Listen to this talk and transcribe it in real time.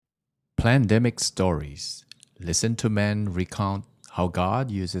Pandemic Stories. Listen to men recount how God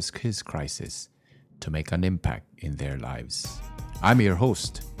uses his crisis to make an impact in their lives. I'm your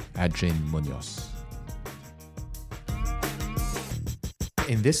host, Adrian Munoz.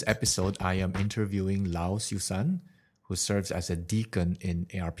 In this episode, I am interviewing Lao Siusan, who serves as a deacon in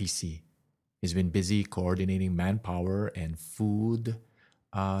ARPC. He's been busy coordinating manpower and food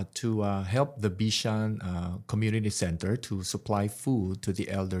to help the Bishan Community Center to supply food to the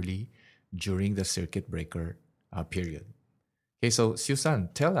elderly during the circuit breaker period. Okay, so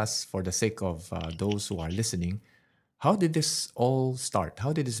Siusan, tell us, for the sake of those who are listening, how did this all start?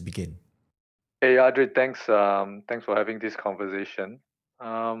 How did this begin? Hey, Audrey, thanks. Thanks for having this conversation.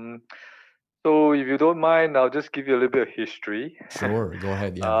 Um, so, if you don't mind, I'll just give you a little bit of history. Sure, go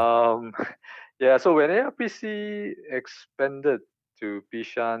ahead. Yeah. um, yeah. So when ARPC expanded to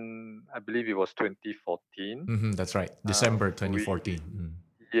Bishan, I believe it was 2014. That's right. December We 2014.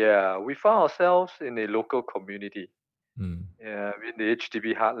 we found ourselves in a local community, Mm. in the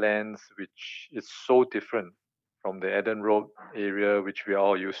HDB heartlands, which is so different from the Eden Road area, which we are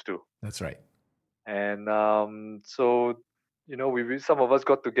all used to. That's right. And so, we some of us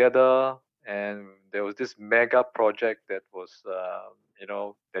got together, and there was this mega project that was,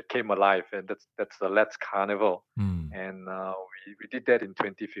 that came alive, and that's the Let's Carnival. Mm. And we did that in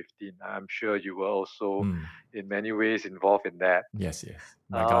 2015. I'm sure you were also, Mm. in many ways, involved in that. Yes, yes.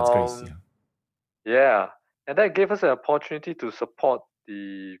 By God's grace, Um, yeah. yeah, and that gave us an opportunity to support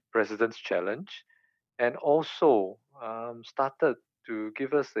the President's Challenge, and also started to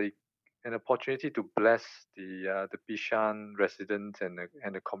give us an opportunity to bless the Bishan residents and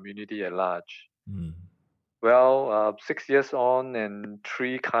the community at large. Mm. Well, 6 years on and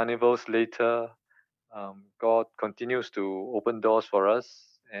three carnivals later, God continues to open doors for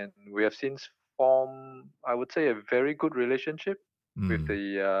us, and we have since formed, I would say, a very good relationship with Mm.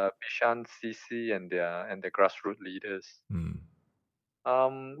 the Bishan CC and the grassroots leaders. Mm.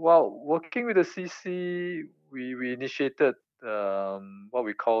 Well, working with the CC, we initiated what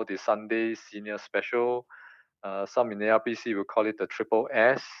we call the Sunday Senior Special. Some in ARPC will call it the Triple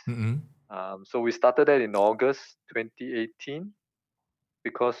S. Mm-mm. So we started that in August 2018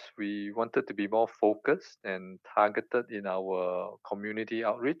 because we wanted to be more focused and targeted in our community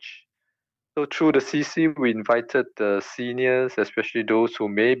outreach. So through the CC, we invited the seniors, especially those who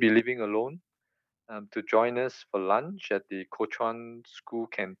may be living alone, to join us for lunch at the Kochuan School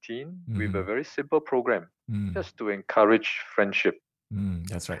canteen with a Mm-hmm. very simple program, Mm. just to encourage friendship.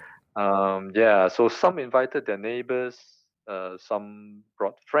 That's right. Yeah, so some invited their neighbors, some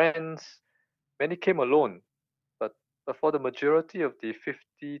brought friends, many came alone. But, but for the majority of the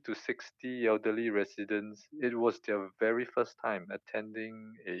 50 to 60 elderly residents, it was their very first time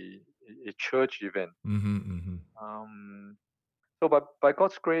attending a church event. Mm-hmm. Mm-hmm. Um, So by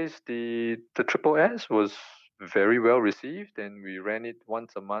God's grace, the Triple S was very well received, and we ran it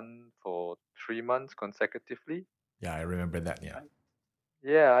once a month for 3 months consecutively. Yeah, I remember that. Yeah.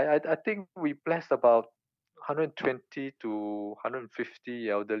 Yeah, I think we blessed about 120 to 150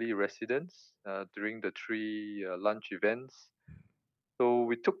 elderly residents during the three lunch events. So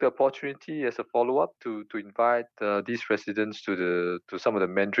we took the opportunity as a follow-up to invite these residents to some of the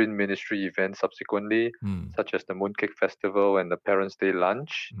Mandarin Ministry events subsequently, Mm. such as the Mooncake Festival and the Parents' Day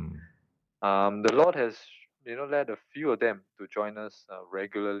lunch. Mm. The Lord has, led a few of them to join us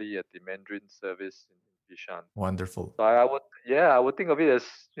regularly at the Mandarin service in Bishan. Wonderful. So I would think of it as,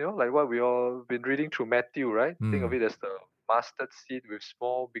 like what we all been reading through Matthew, right? Think of Mm. it as the mustard seed with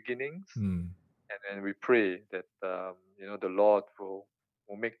small beginnings, Mm. and then we pray that the Lord will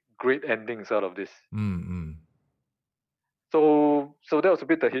make great endings out of this. Mm. Mm. So that was a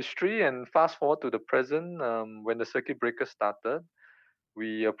bit the history, and fast forward to the present. When the circuit breaker started,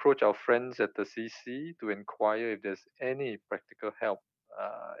 we approached our friends at the CC to inquire if there's any practical help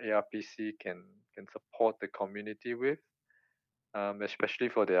ARPC can support the community with, especially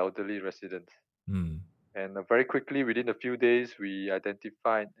for the elderly residents. Mm. And very quickly, within a few days, we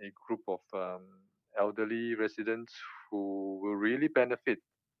identified a group of elderly residents who will really benefit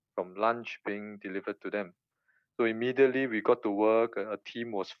from lunch being delivered to them. So immediately we got to work. A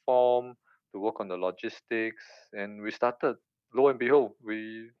team was formed to work on the logistics, and we started. Lo and behold,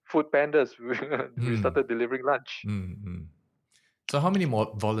 we food pandas. We Mm. started delivering lunch. Mm. Mm. So, how many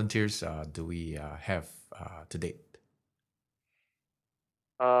more volunteers do we have to date?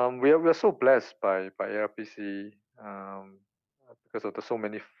 We are so blessed by ARPC, because of the so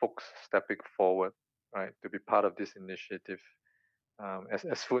many folks stepping forward, right, to be part of this initiative.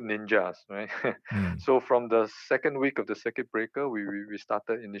 As food ninjas, right? Mm. So from the second week of the circuit breaker, we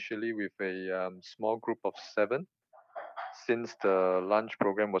started initially with a small group of seven. since the lunch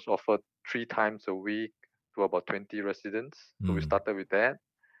program was offered 3 times a week to about 20 residents. So we Mm, started with that.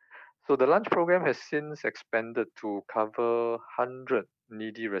 So the lunch program has since expanded to cover 100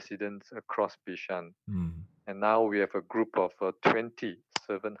 needy residents across Bishan. mm, And now we have a group of 20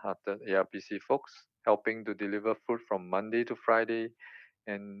 servant-hearted ARPC folks helping to deliver food from Monday to Friday.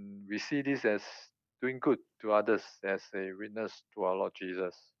 And we see this as doing good to others as a witness to our Lord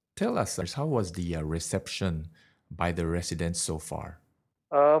Jesus. Tell us, how was the reception by the residents so far?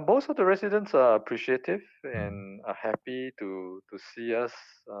 Most of the residents are appreciative Mm, and are happy to see us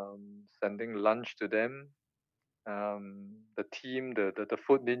sending lunch to them. The team, the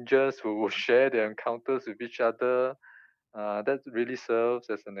food ninjas who will share their encounters with each other, that really serves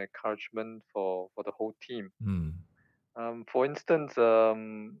as an encouragement for the whole team. mm, For instance,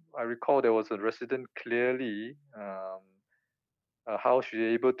 I recall there was a resident clearly how she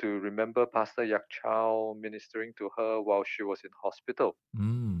able to remember Pastor Yak Chow ministering to her while she was in hospital.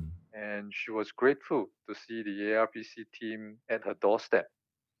 mm, And she was grateful to see the ARPC team at her doorstep.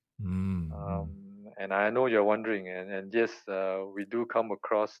 mm, And I know you're wondering, and yes, we do come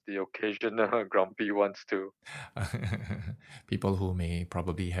across the occasional grumpy ones too. mm. People who may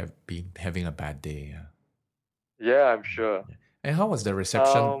probably have been having a bad day. Yeah, I'm sure. Yeah. And how was the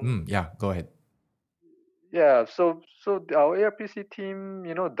reception? Um, Yeah, go ahead. yeah, so our ARPC team,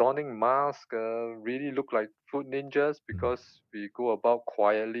 donning masks, really look like food ninjas Mm, because we go about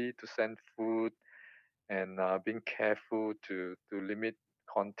quietly to send food and being careful to limit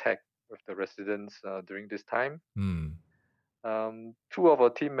contact with the residents during this time. mm, Two of our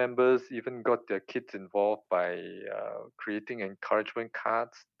team members even got their kids involved by creating encouragement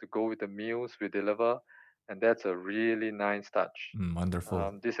cards to go with the meals we deliver, and that's a really nice touch.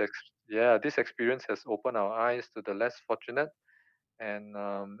 wonderful. This experience has opened our eyes to the less fortunate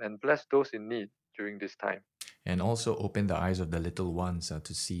and blessed those in need during this time. And also open the eyes of the little ones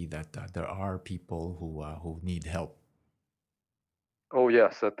to see that there are people who need help. Oh yeah,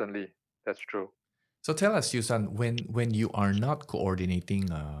 certainly, that's true. So tell us, Susan, when you are not coordinating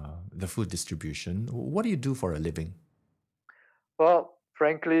the food distribution, what do you do for a living? Well,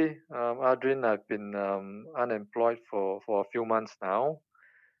 frankly, Adrian, I've been unemployed for a few months now.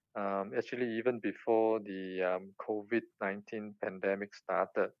 Actually, even before the COVID-19 pandemic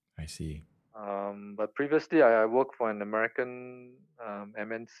started. I see. But previously, I worked for an American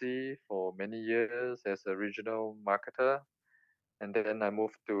MNC for many years as a regional marketer, and then I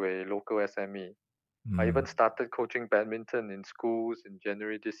moved to a local SME. I even Mm. started coaching badminton in schools in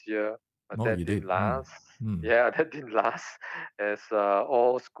January this year, but Oh, you that didn't did. Mm. last. Mm. Yeah, that didn't last as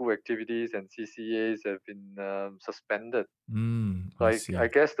all school activities and CCAs have been suspended. Mm. So I I see.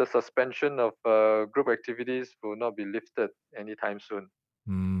 guess the suspension of group activities will not be lifted anytime soon.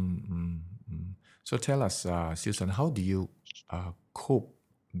 Mm, mm, mm. So tell us, Susan, how do you cope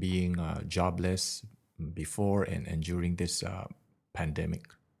being jobless before and during this pandemic?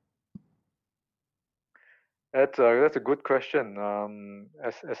 That's a good question.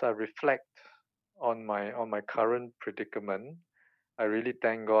 As I reflect on my current predicament, I really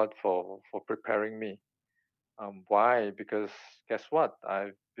thank God for preparing me. Why? Because guess what?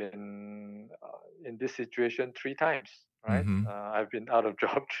 I've been in this situation 3 times. Right? Mm-hmm. I've been out of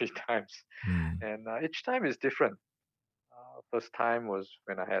job 3 times, Mm, and each time is different. First time was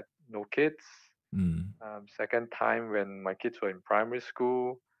when I had no kids. mm, Second time when my kids were in primary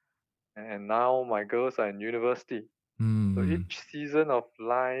school, and now my girls are in university. So mm, each season of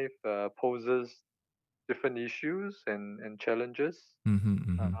life poses different issues and challenges. mm-hmm,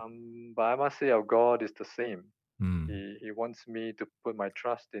 mm-hmm, But I must say, our God is the same. mm, He wants me to put my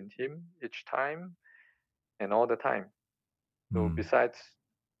trust in Him each time and all the time. So mm,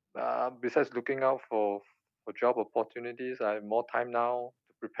 besides looking out for job opportunities, I have more time now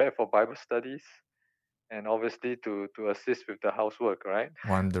to prepare for Bible studies and obviously to assist with the housework. Right?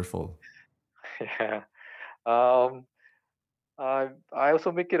 wonderful. Yeah. Um, I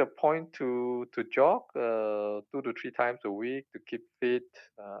also make it a point to jog 2 to 3 times a week to keep fit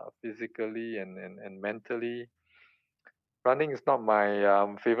physically and mentally. Running is not my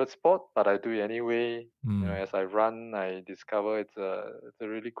favorite sport, but I do it anyway. Mm, As I run, I discover it's a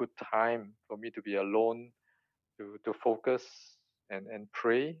really good time for me to be alone, to focus and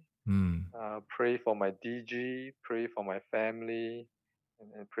pray. mm, Pray for my DG, pray for my family,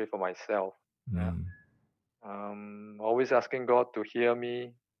 and pray for myself. Yeah. mm, Always asking God to hear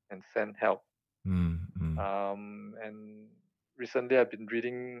me and send help. mm, mm, And recently I've been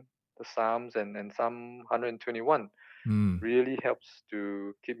reading the Psalms and Psalm 121 mm. really helps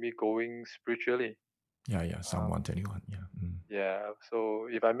to keep me going spiritually. Yeah, yeah. Psalm Um, 121. Yeah. Mm, yeah, so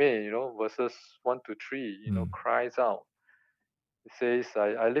if I may, verses 1 to 3, mm, cries out. It says,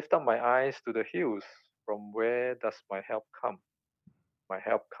 I lift up my eyes to the hills. From where does my help come? My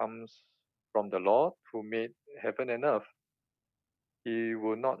help comes from the Lord who made heaven and earth. He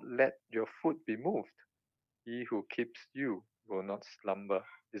will not let your foot be moved. He who keeps you will not slumber.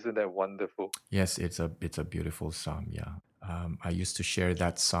 Isn't that wonderful? Yes, it's a beautiful psalm. Yeah, I used to share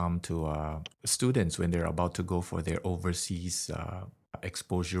that psalm to students when they're about to go for their overseas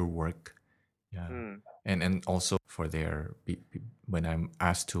exposure work. Yeah, Mm. and also for their when I'm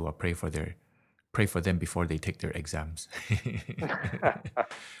asked to pray for them before they take their exams.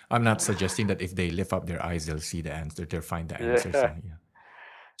 I'm not suggesting that if they lift up their eyes, they'll see the answer. They'll find the answer. Yeah, So yeah.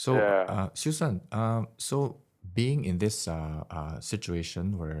 So, yeah. Susan, so being in this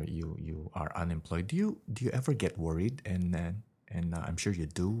situation where you are unemployed, do you ever get worried? And I'm sure you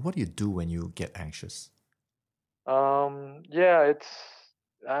do. What do you do when you get anxious? Yeah,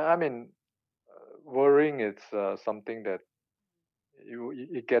 I mean, worrying is something that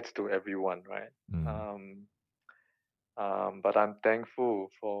it gets to everyone, right? Mm, Um, but I'm thankful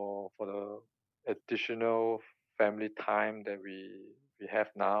for the additional family time that we have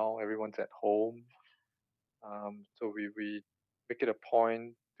now. Everyone's at home, so we make it a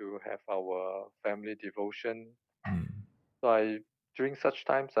point to have our family devotion. mm, So I during such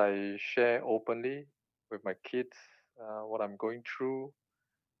times I share openly with my kids what I'm going through,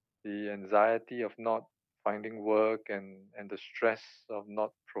 the anxiety of not finding work and the stress of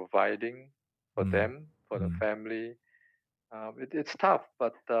not providing for mm, them, for the mm, family. It's tough,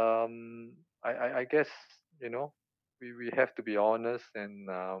 but I guess you know we have to be honest and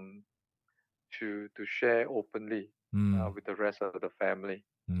to share openly mm, with the rest of the family.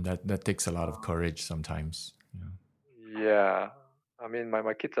 that takes a lot of Uh, courage sometimes. Yeah. yeah, I mean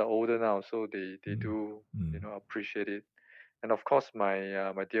my kids are older now, so they Mm, do mm, appreciate it. And of course, my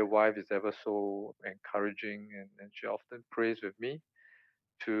dear wife is ever so encouraging, and she often prays with me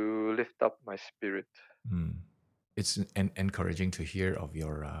to lift up my spirit. mm. It's encouraging to hear of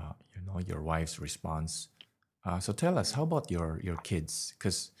your your wife's response. So tell us, how about your kids?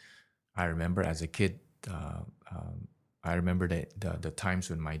 Because I remember as a kid, uh, um, I remember the times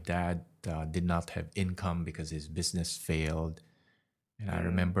when my dad did not have income because his business failed, and I Mm,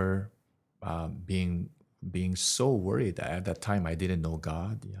 remember being so worried. At that time, I didn't know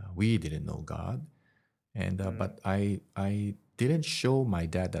God. Yeah, we didn't know God, and mm, but I didn't show my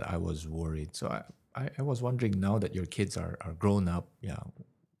dad that I was worried. So I was wondering, now that your kids are grown up, yeah,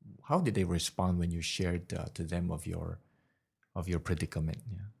 how did they respond when you shared to them of your predicament?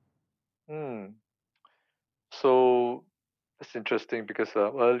 Yeah. mm. So it's interesting because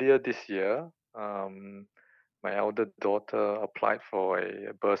earlier this year, um, my elder daughter applied for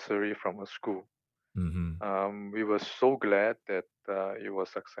a bursary from a school. Mm-hmm. We were so glad that it was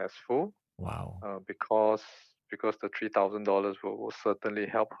successful Wow. because the $3,000 will certainly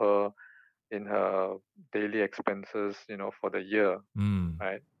help her in her daily expenses, for the year, Mm,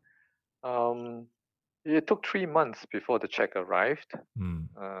 right? Um, it took 3 months before the check arrived. mm,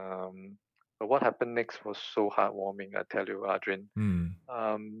 Um, but what happened next was so heartwarming, I tell you, Adrian. mm,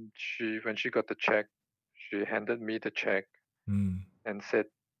 She when she got the check, she handed me the check mm, and said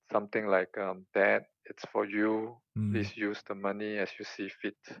something like, "Dad, it's for you. mm. Please use the money as you see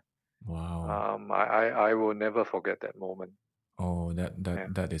fit." Wow. I will never forget that moment. Oh, Yeah,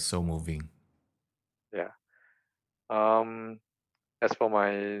 that is so moving. yeah. Um, as for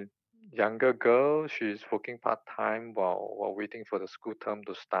my younger girl, she's working part time while waiting for the school term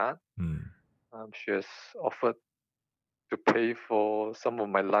to start. Mm. She has offered to pay for some of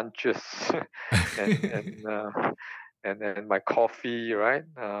my lunches and and my coffee, right?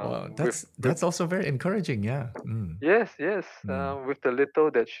 Wow, With that's also very encouraging. Yeah. Mm, Yes, yes, mm, with the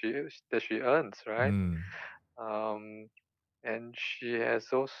little that she earns, right? mm, Um, and she has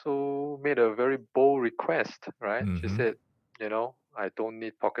also made a very bold request, right? She mm-hmm, said, I don't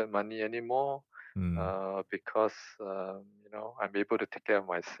need pocket money anymore, mm, because I'm able to take care of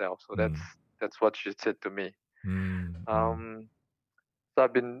myself. So mm, that's what she said to me. mm, mm, Um, so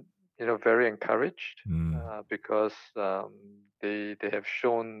I've been, very encouraged mm, because they have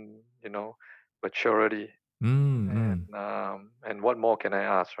shown, maturity, mm, mm. and what more can I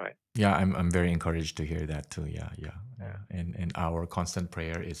ask, right? Yeah, I'm very encouraged to hear that too. Yeah, yeah, Yeah. yeah. And our constant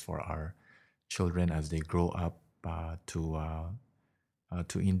prayer is for our children as they grow up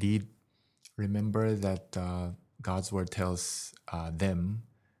to indeed remember that God's word tells them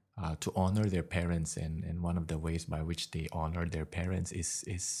to honor their parents, and one of the ways by which they honor their parents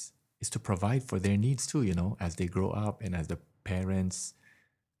is to provide for their needs too. As they grow up and as the parents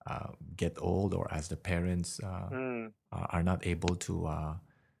get old, or as the parents Mm, are not able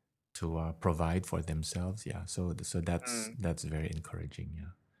provide for themselves. Yeah, so Mm. that's very encouraging.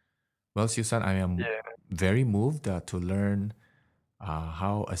 Yeah. Well, Susan, I am Yeah. very moved to learn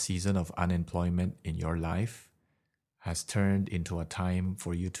how a season of unemployment in your life has turned into a time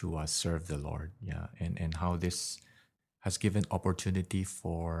for you to serve the Lord. Yeah, and how this has given opportunity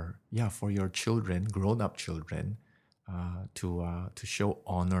for your children, grown up children, to show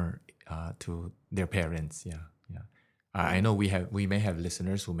honor to their parents. Yeah, yeah. I know Mm. we may have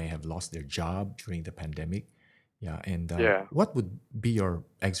listeners who may have lost their job during the pandemic. Yeah, and Yeah. what would be your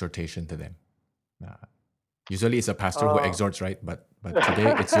exhortation to them? Uh, Usually it's a pastor who Uh, exhorts, right? But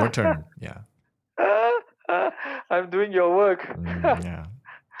today it's your turn. Yeah. I'm doing your work. Yeah.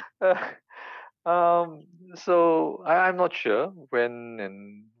 um, so I'm not sure when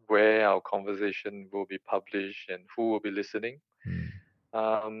and where our conversation will be published and who will be listening. Mm,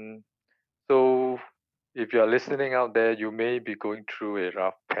 Um, so if you are listening out there, you may be going through a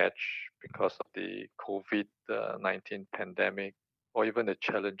rough patch because of the COVID 19 pandemic or even a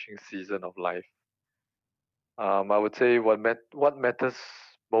challenging season of life. I would say what matters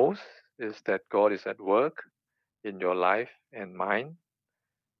most is that God is at work in your life and mine.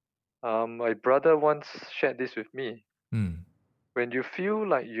 My brother once shared this with me. mm, When you feel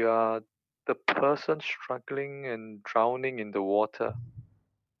like you are the person struggling and drowning in the water,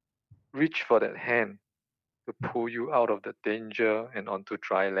 reach for that hand to pull you out of the danger and onto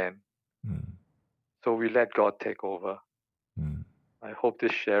dry land. mm, So we let God take over. mm, I hope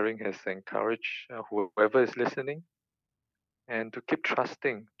this sharing has encouraged whoever is listening and to keep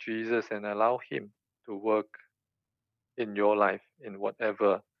trusting Jesus and allow Him to work in your life in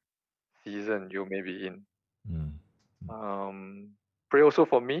whatever season you may be in. mm. Um, Pray also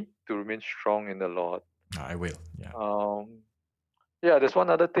for me to remain strong in the Lord. I will. Yeah. Um, yeah, there's one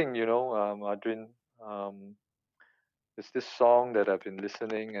other thing, Adrian. There's this song that I've been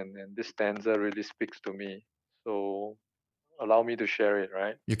listening, and this stanza really speaks to me. So allow me to share it,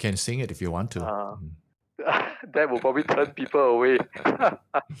 right? You can sing it if you want to. Uh, that will probably turn people away.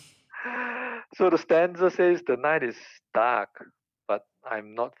 So the stanza says, "The night is dark, but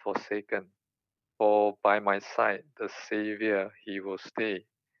I'm not forsaken. For by my side, the Savior, He will stay.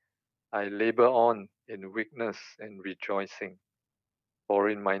 I labor on in weakness and rejoicing, for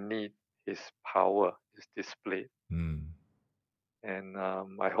in my need, His power is displayed." Mm. And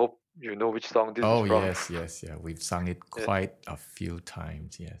I hope you know which song this is Oh from. yes, yes, yeah. We've sung it Yeah. quite a few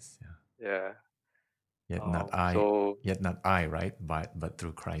times. Yes, yeah. Yeah. Yet not Um, I, so yet not I, right? But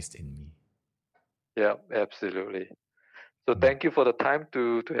through Christ in me. yeah, absolutely. So Mm. thank you for the time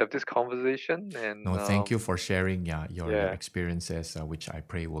to have this conversation. And No, thank you for sharing. Yeah, your yeah, experiences, which I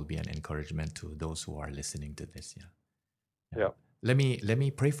pray will be an encouragement to those who are listening to this. Yeah, yeah. yeah. Let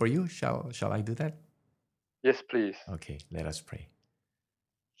me pray for you. Shall I do that? Yes, please. Okay, let us pray.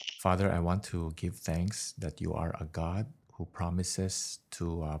 Father, I want to give thanks that you are a God who promises to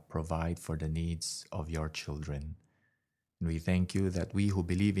provide for the needs of your children. And we thank you that we who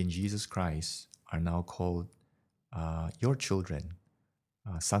believe in Jesus Christ are now called your children,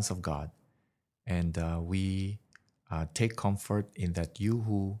 sons of God. And we take comfort in that you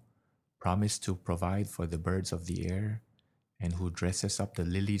who promise to provide for the birds of the air and who dresses up the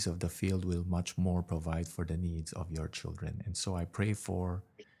lilies of the field will much more provide for the needs of your children. And so I pray for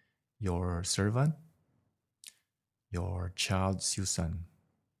your servant, your child Susan.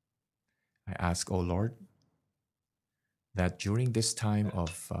 I ask, O Lord, that during this time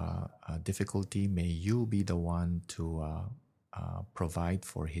of difficulty, may you be the one to provide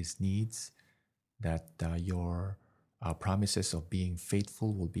for his needs, that your promises of being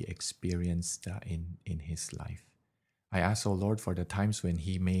faithful will be experienced in his life. I ask, O Lord, for the times when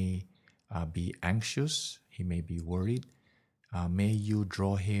he may be anxious, he may be worried. May you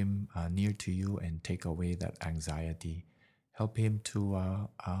draw him near to you and take away that anxiety. Help him to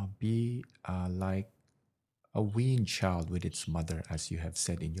be like a weaned child with its mother, as you have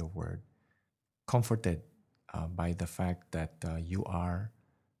said in your word, comforted by the fact that you are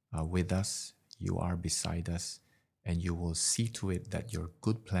with us, you are beside us, and you will see to it that your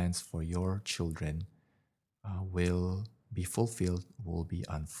good plans for your children will be fulfilled, will be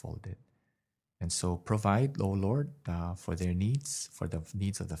unfolded. And so provide, O Lord, for their needs, for the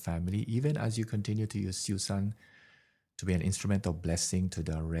needs of the family, even as you continue to use Susan to be an instrument of blessing to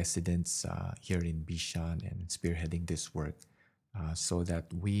the residents here in Bishan and spearheading this work, so that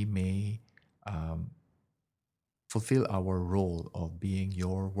we may um, fulfill our role of being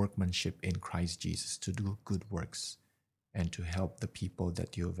your workmanship in Christ Jesus to do good works and to help the people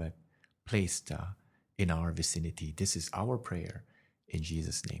that you have placed in our vicinity. This is our prayer in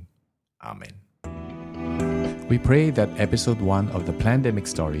Jesus' name. Amen. We pray that episode 1 of the Plandemic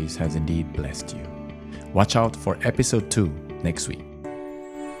Stories has indeed blessed you. Watch out for episode 2 next week.